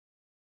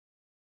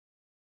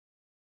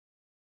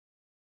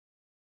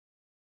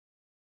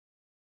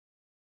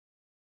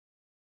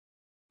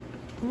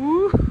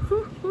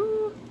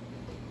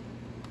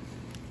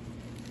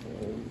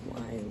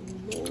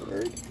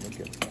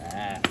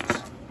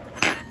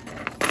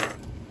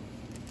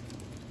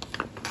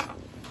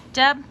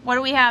Deb, what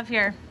do we have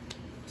here?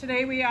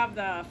 Today we have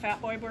the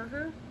Fat Boy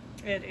Burger.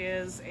 It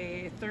is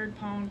a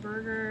 3rd-pound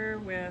burger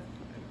with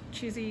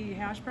cheesy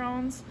hash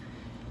browns,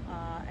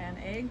 an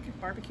egg,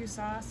 barbecue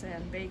sauce,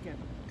 and bacon.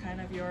 Kind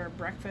of your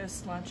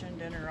breakfast, lunch, and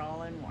dinner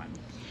all in one.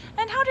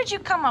 And how did you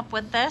come up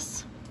with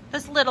this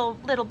little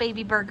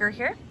baby burger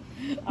here?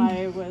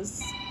 I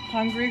was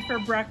hungry for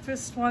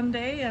breakfast one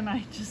day and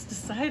I just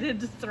decided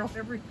to throw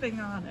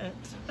everything on it.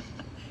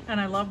 And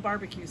I love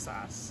barbecue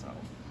sauce, so.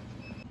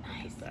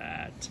 Nice.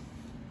 That.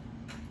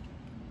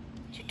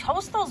 Did you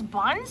toast those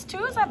buns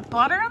too? Is that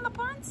butter on the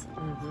buns?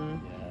 Mm-hmm.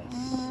 Yes.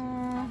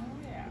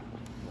 Yeah.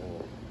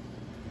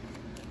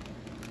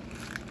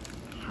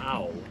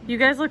 How? You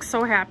guys look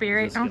so happy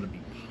right Is this now. gonna be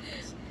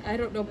I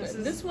don't know, but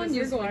this one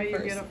you're going you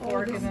first. get a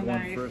fork and a going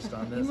knife. first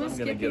on You this? must I'm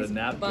gonna get get these a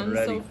napkin buns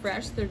ready. so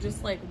fresh. They're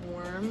just like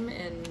warm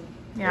and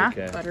Yeah.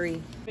 Okay.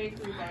 buttery.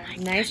 Bakery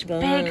buns. Nice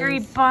buns. Bakery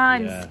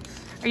buns. Yeah.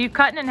 Are you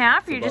cutting in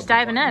half or are you just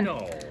diving in? No.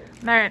 All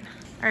right.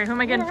 All right, who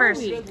am I getting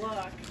first? Good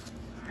luck.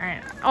 All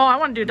right. Oh, I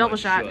want to do a double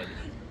shot. Should.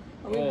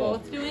 Are we Oh.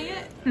 both doing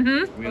it?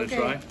 Mm-hmm. We gonna Okay.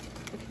 try?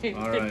 Okay.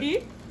 All right.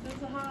 Ready?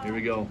 That's a hot. Here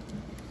we go.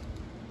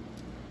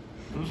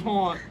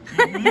 Mhm.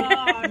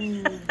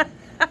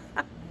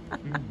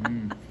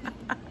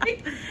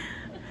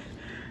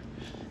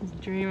 He's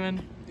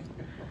dreaming.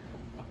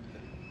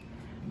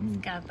 He's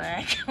got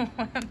that going.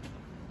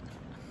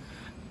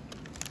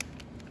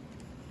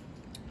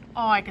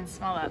 Oh, I can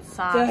smell that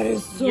sauce. That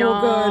is so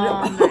Yum,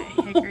 good.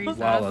 that hickory sauce.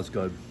 Wow, that's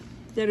good.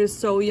 That is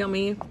so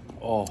yummy.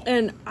 Oh.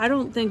 And I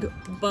don't think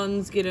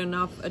buns get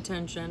enough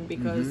attention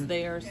because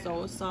they are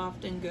so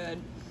soft and good.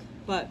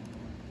 But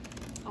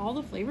all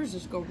the flavors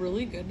just go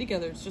really good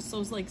together. It's just so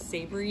like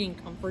savory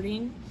and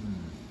comforting.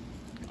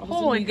 Also,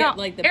 Holy you cow. get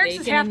like the Eric's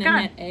is bacon half and gone.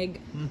 then that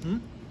egg.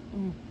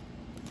 Mm-hmm.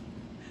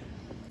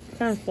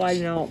 Kind of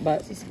sliding out,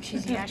 but See some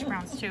cheesy hash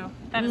browns too.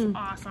 That is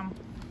awesome.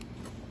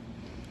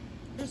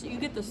 just you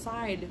get the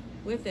side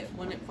with it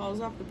when it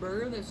falls off the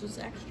burger. That's just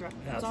extra.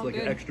 Yeah, It's it's all like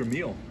good. an extra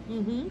meal.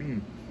 Mm-hmm.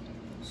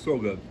 So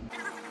good.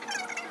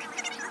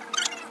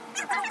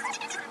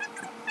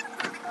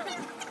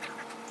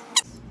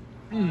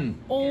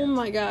 Oh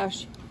my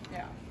gosh.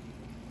 Yeah.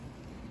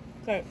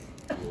 Okay.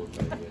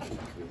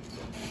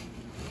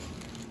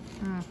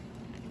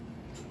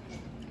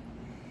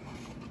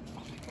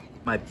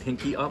 My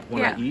pinky up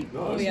when Yeah. I eat.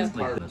 Oh, yeah.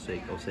 Like the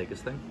Osakas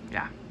thing.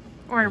 Yeah.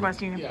 Or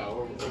West Union. Yeah,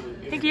 over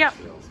Pinky up.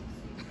 sales.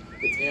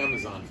 It's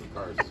Amazon for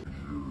cars. This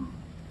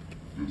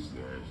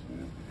last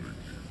little